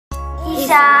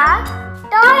Isha,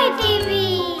 Toy TV.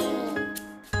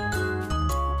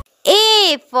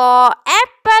 A for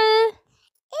apple.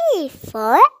 A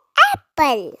for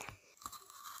apple.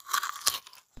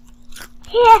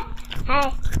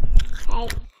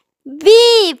 B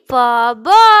for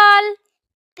ball.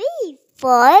 B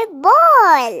for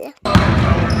ball.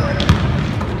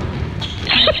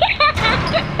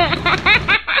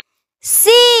 C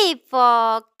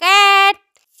for cat.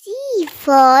 C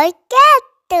for cat.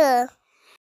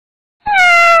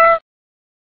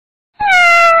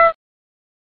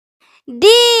 D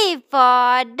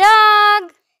for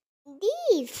dog.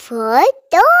 D for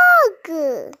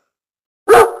dog.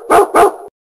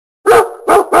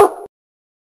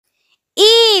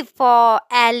 E for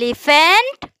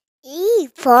elephant. E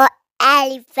for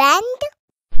elephant.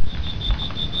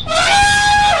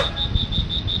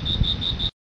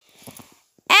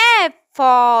 F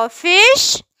for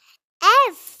fish.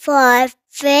 F for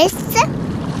fish.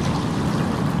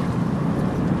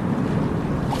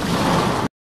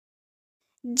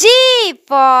 G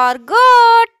for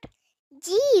goat.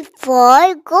 G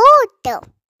for goat.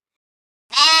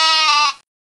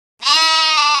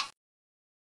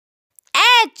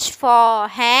 H for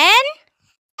hen.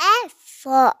 F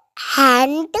for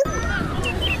hand.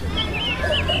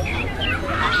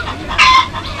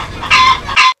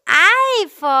 I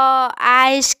for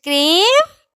ice cream.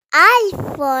 I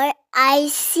for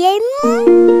ice cream.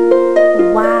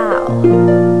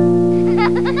 Wow.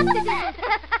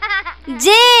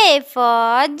 J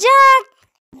for jug.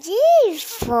 G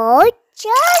for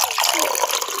jug.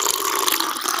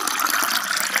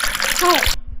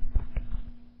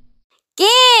 K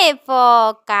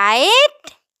for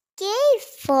kite. K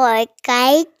for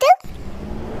kite.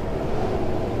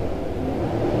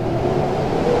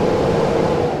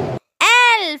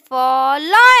 L for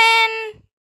lion.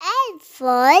 L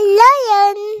for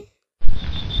lion.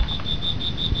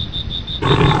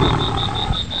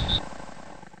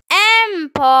 M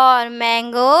for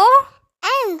mango.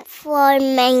 M for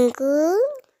mango.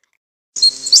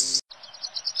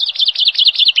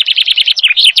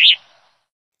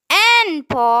 N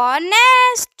for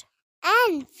nest.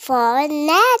 N for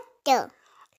net.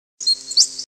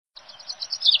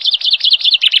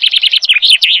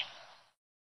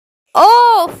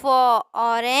 O for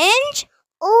orange.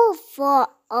 O for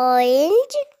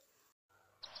orange.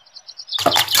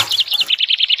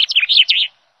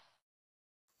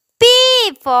 P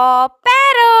for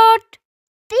parrot.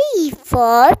 P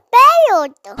for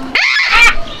parrot.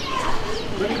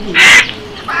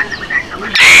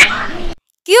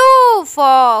 Q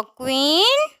for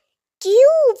queen. Q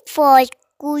for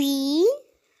queen.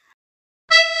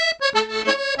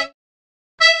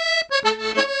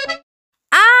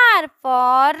 R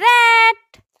for rat.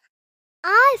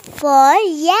 R for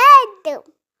red.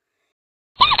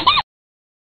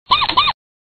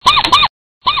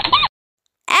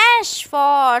 S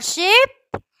for sheep.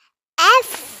 F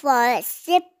for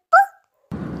ship.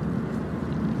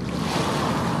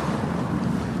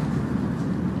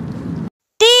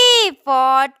 T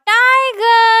for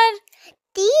tiger.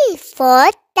 T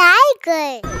for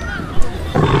tiger.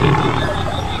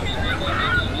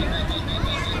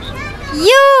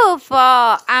 U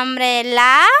for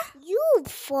umbrella. U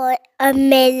for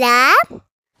umbrella.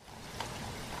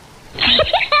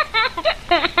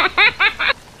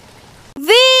 V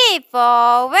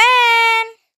for van.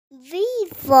 V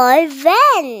for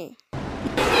van.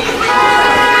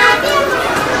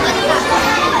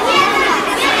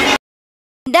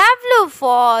 W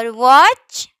for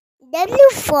watch. W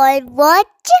for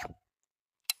watch.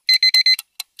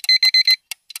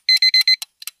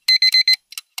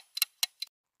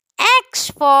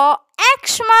 X for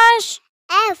Xmas.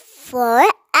 F for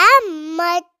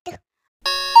Ahmad.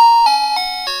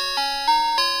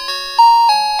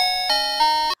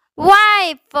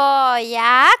 Y for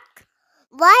yak.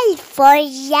 Y for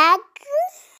yak.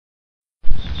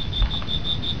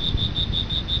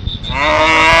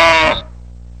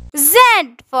 Z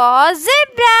for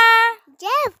zebra. Z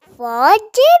for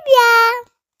zebra.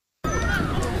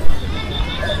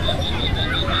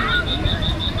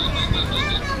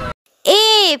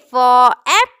 A for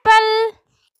apple.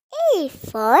 A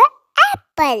for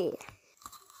apple.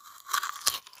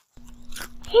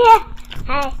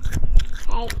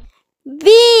 B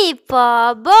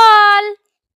for ball.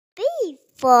 B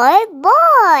for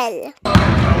ball.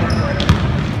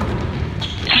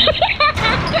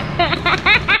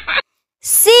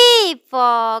 C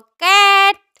for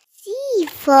cat. C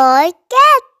for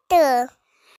cat.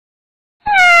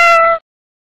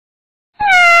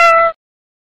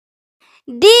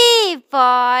 D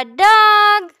for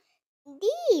dog.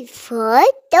 D for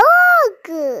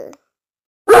dog.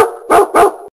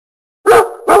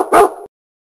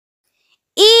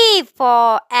 E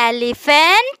for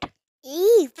elephant.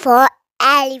 E for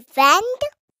elephant.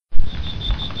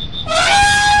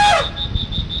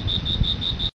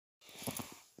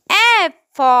 F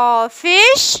for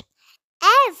fish.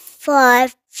 F for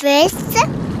fish.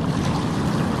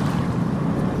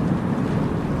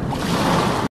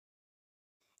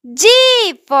 G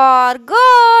for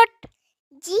goat.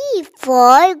 G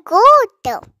for goat.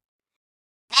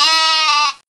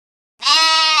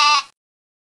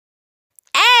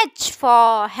 H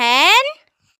for hen.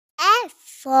 F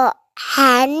for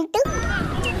hand.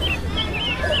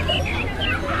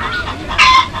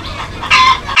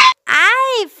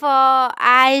 I for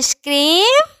ice cream.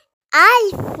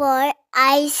 I for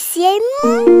ice cream.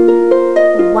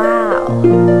 Wow.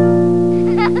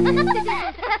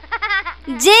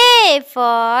 J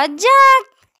for jug.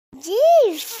 G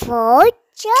for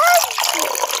jug.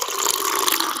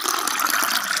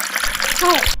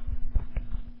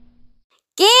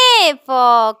 K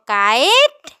for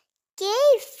kite. K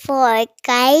for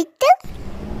kite.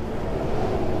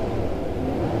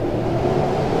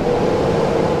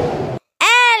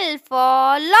 L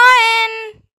for lion.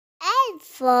 L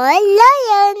for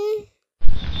lion.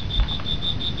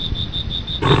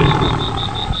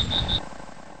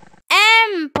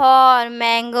 M for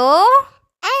mango.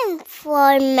 M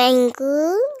for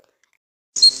mango.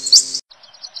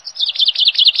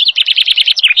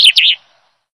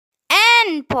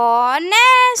 N for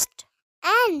nest.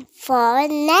 N for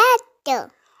net.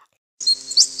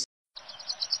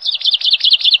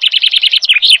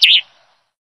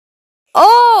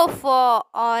 O for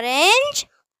orange.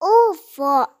 O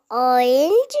for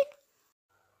orange.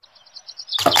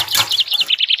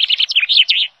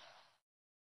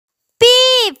 P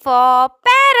for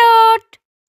parrot.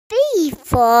 P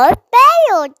for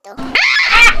parrot.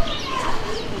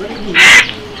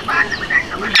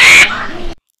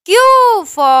 Q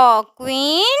for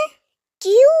queen.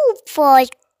 Q for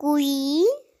queen.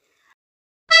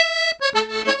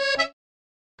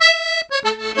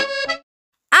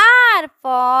 R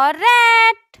for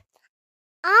rat.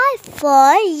 R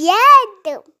for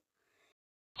red.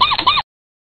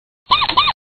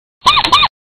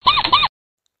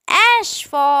 S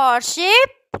for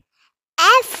sheep.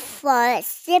 F for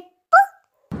ship.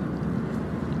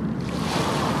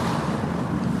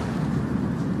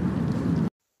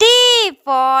 T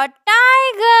for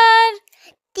tiger.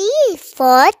 T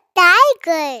for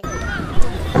tiger.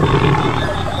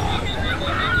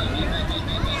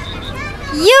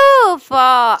 U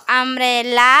for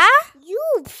umbrella.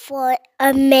 U for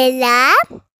umbrella.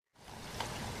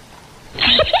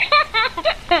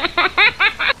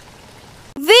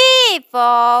 V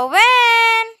for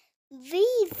van. V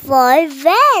for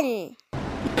van.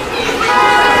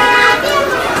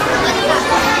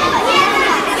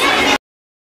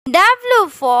 W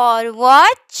for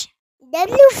watch.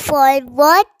 W for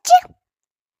watch.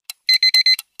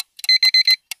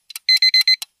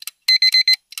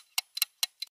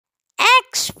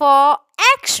 X for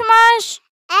Xmas.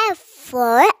 F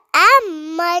for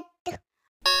Ahmad.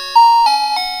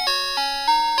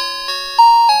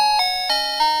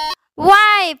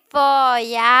 Y for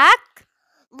yak.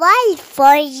 Y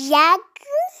for yak.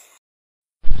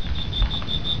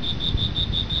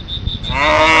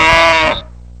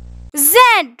 Z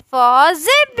for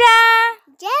zebra.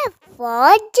 J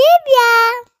for zebra.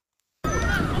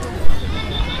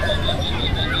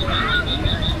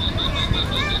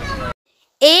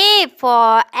 A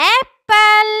for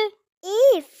apple.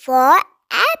 E for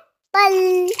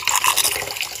apple.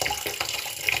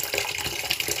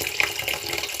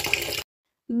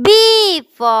 B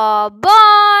for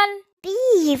ball.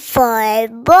 B for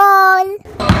ball.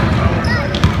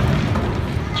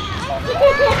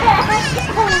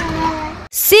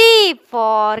 C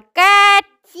for cat.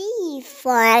 C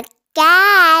for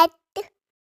cat.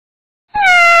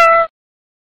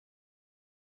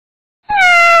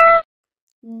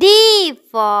 D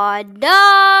for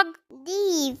dog.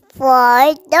 D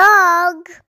for dog.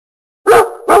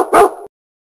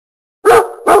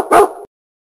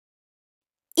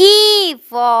 E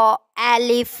for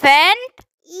elephant.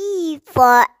 E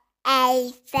for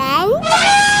elephant.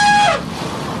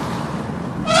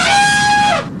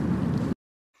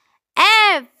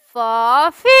 F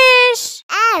for fish.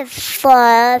 F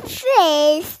for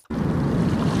fish.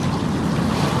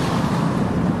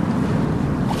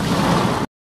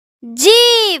 G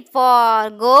for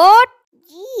goat.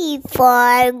 G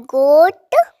for goat.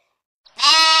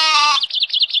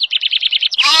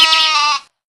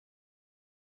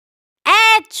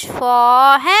 H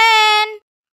for hen.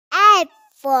 F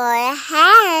for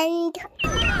hand.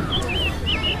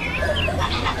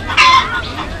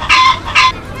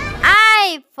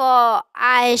 I for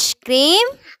ice cream.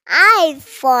 I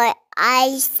for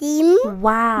ice cream.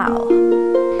 Wow.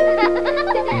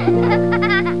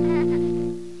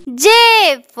 J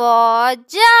for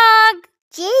jug.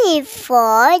 J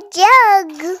for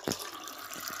jug.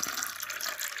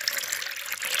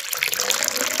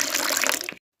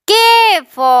 K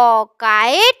for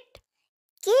kite.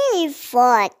 K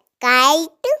for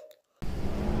kite.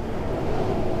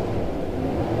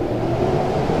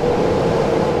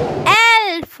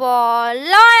 L for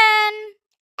lion.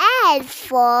 L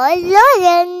for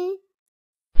lion.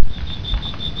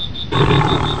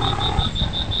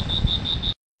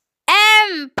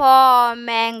 M for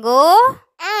mango.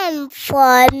 M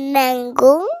for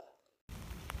mango.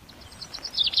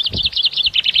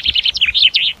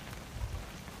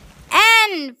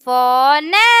 N for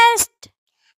nest.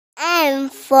 N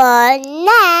for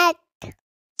net.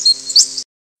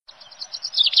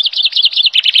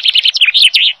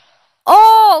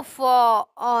 O for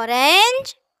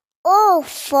orange. O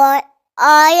for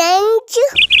orange.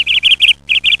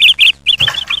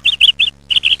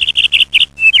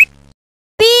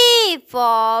 P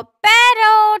for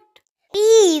parrot.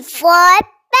 P for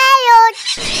parrot.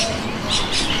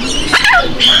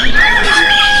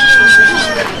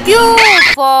 Q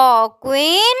for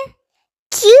queen.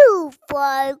 Q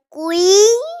for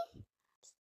queen.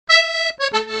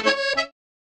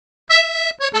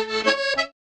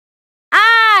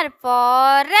 R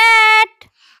for rat.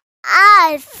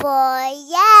 R for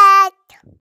rat.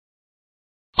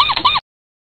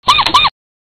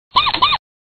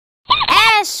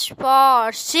 S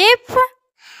for sheep.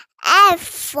 F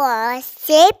for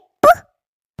sheep.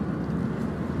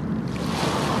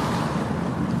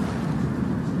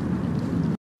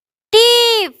 T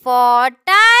for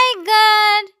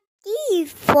tiger. T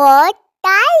for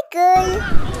tiger.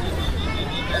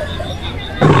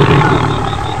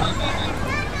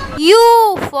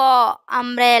 U for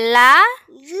umbrella.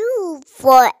 U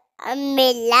for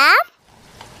umbrella.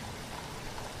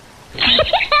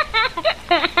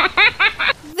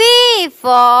 V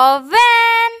for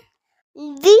van.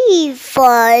 V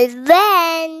for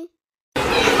van.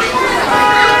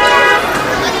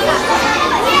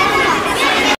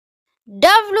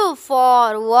 W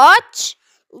for watch.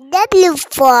 W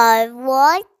for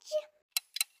watch.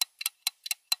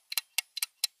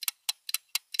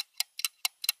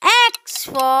 X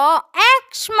for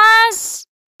Xmas.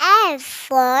 F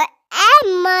for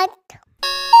Emmet.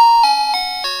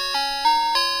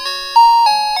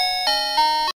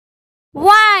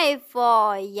 Y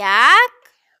for yak.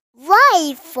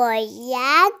 Y for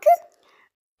yak.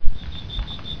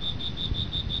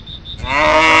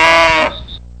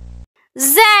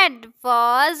 Z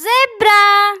for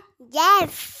zebra. Z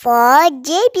for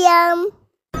zebra.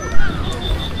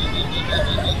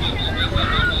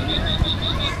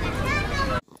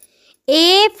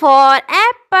 A for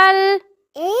apple.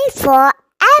 A for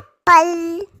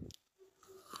apple.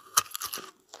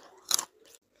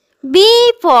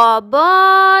 B for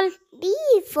ball. B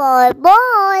for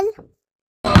ball.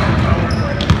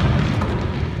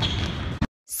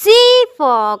 C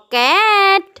for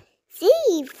cat. C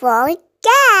for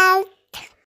cat.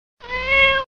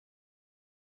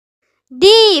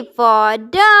 D for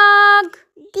dog.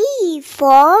 D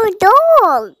for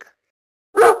dog.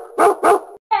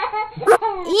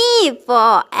 E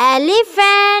for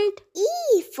elephant.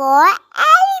 E for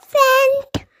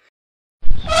elephant.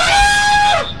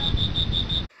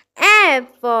 F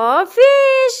for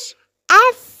fish.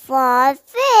 F for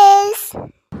fish.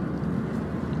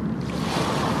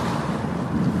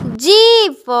 G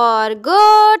for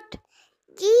goat.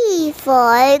 G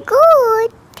for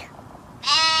goat.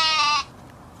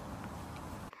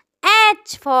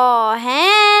 H for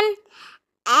hen.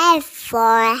 F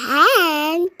for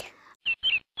hand.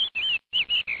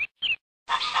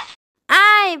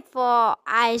 I for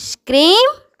ice cream.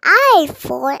 I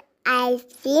for ice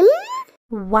cream.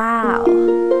 Wow.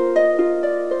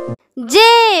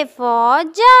 J for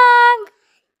jug.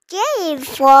 J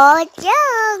for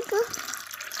jug.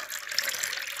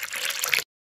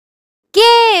 K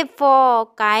for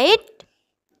kite.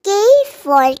 K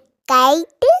for kite.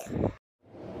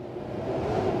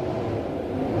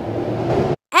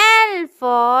 L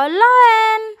for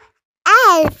lion.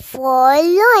 L for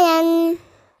lion.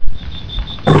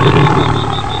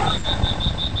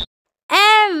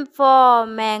 M for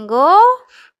mango.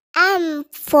 M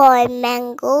for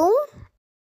mango.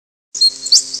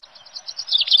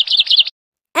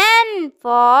 N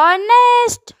for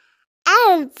nest.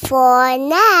 N for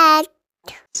net.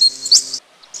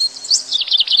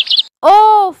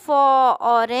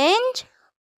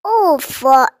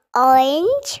 for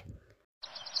orange.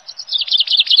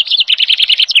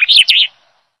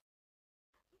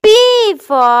 P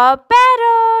for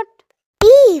parrot.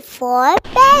 P for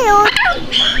parrot.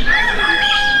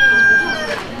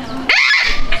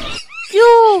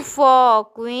 Q for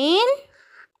queen.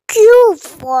 Q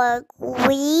for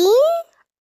queen.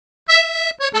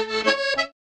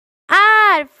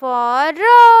 R for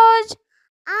rose.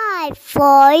 R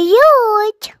for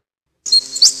rose.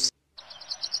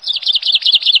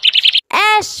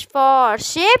 S for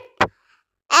ship.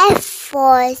 F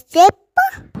for ship.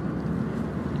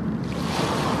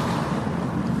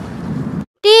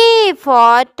 T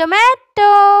for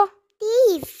tomato.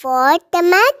 T for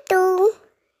tomato.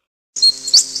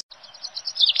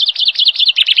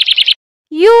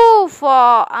 U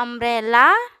for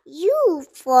umbrella. U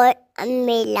for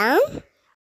umbrella.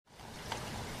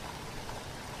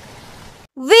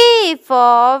 V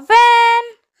for van.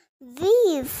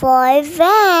 V for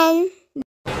van.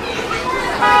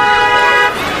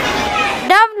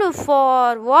 W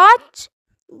for watch.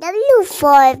 W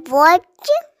for watch.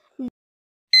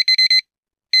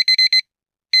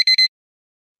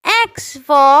 X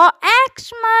for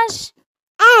Xmas.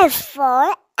 F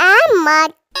for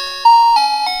Ahmad.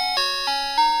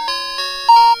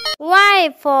 Y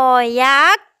for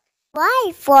yak.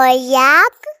 Y for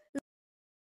yak.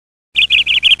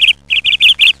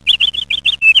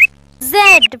 Z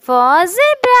for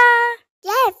zebra. Z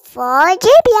for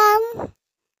zebra.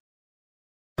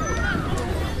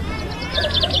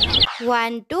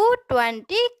 1 to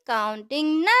 20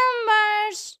 counting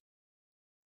numbers.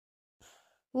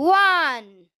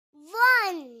 1,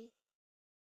 1,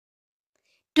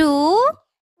 2,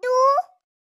 2,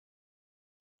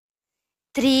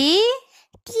 3,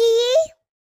 3,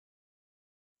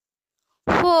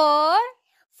 4,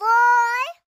 4,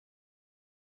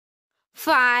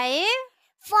 5,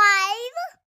 5,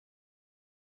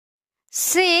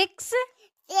 6,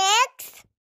 6,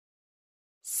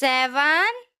 7,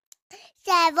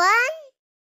 7,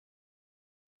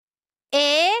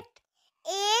 8,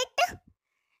 8,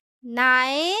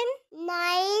 9,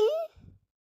 9,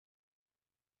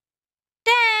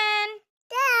 10,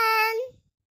 10,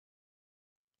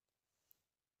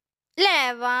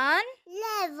 11,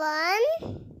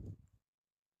 11,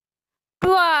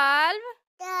 12,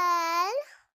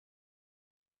 12,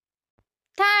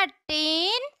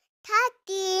 13,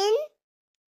 13,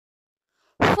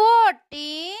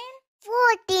 14,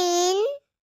 14,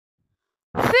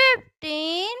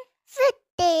 15,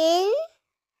 15,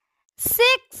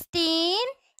 16,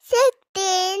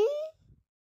 16,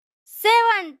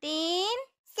 17,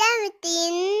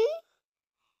 17,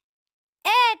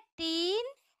 18,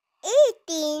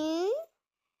 18,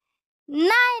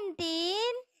 19,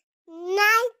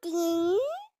 19,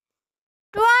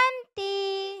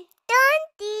 20.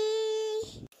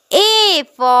 20. A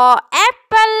for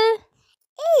apple.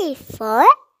 A for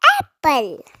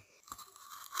apple.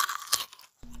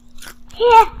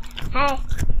 Here. Hi.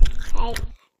 Hi.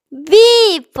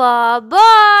 B for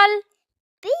ball.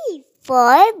 B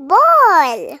for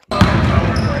ball.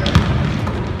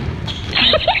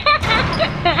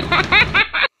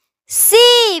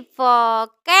 C for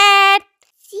cat.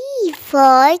 C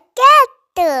for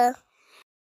cat.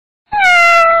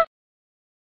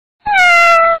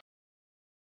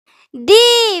 D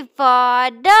for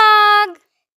dog.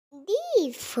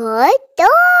 D for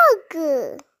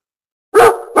dog.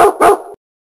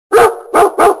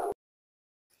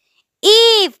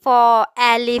 E for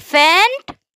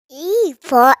elephant. E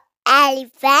for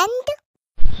elephant.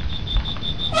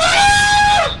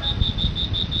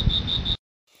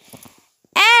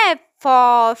 F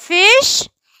for fish.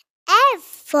 F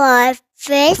for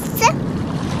fish.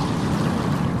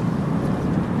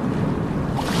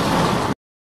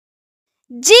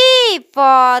 G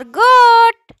for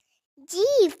goat.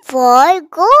 G for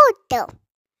goat.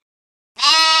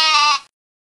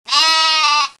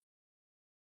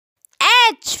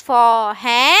 H for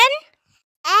hen.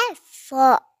 F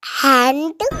for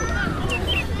hand.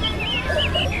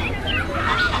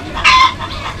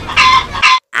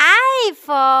 I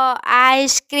for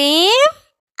ice cream.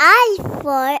 I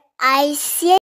for ice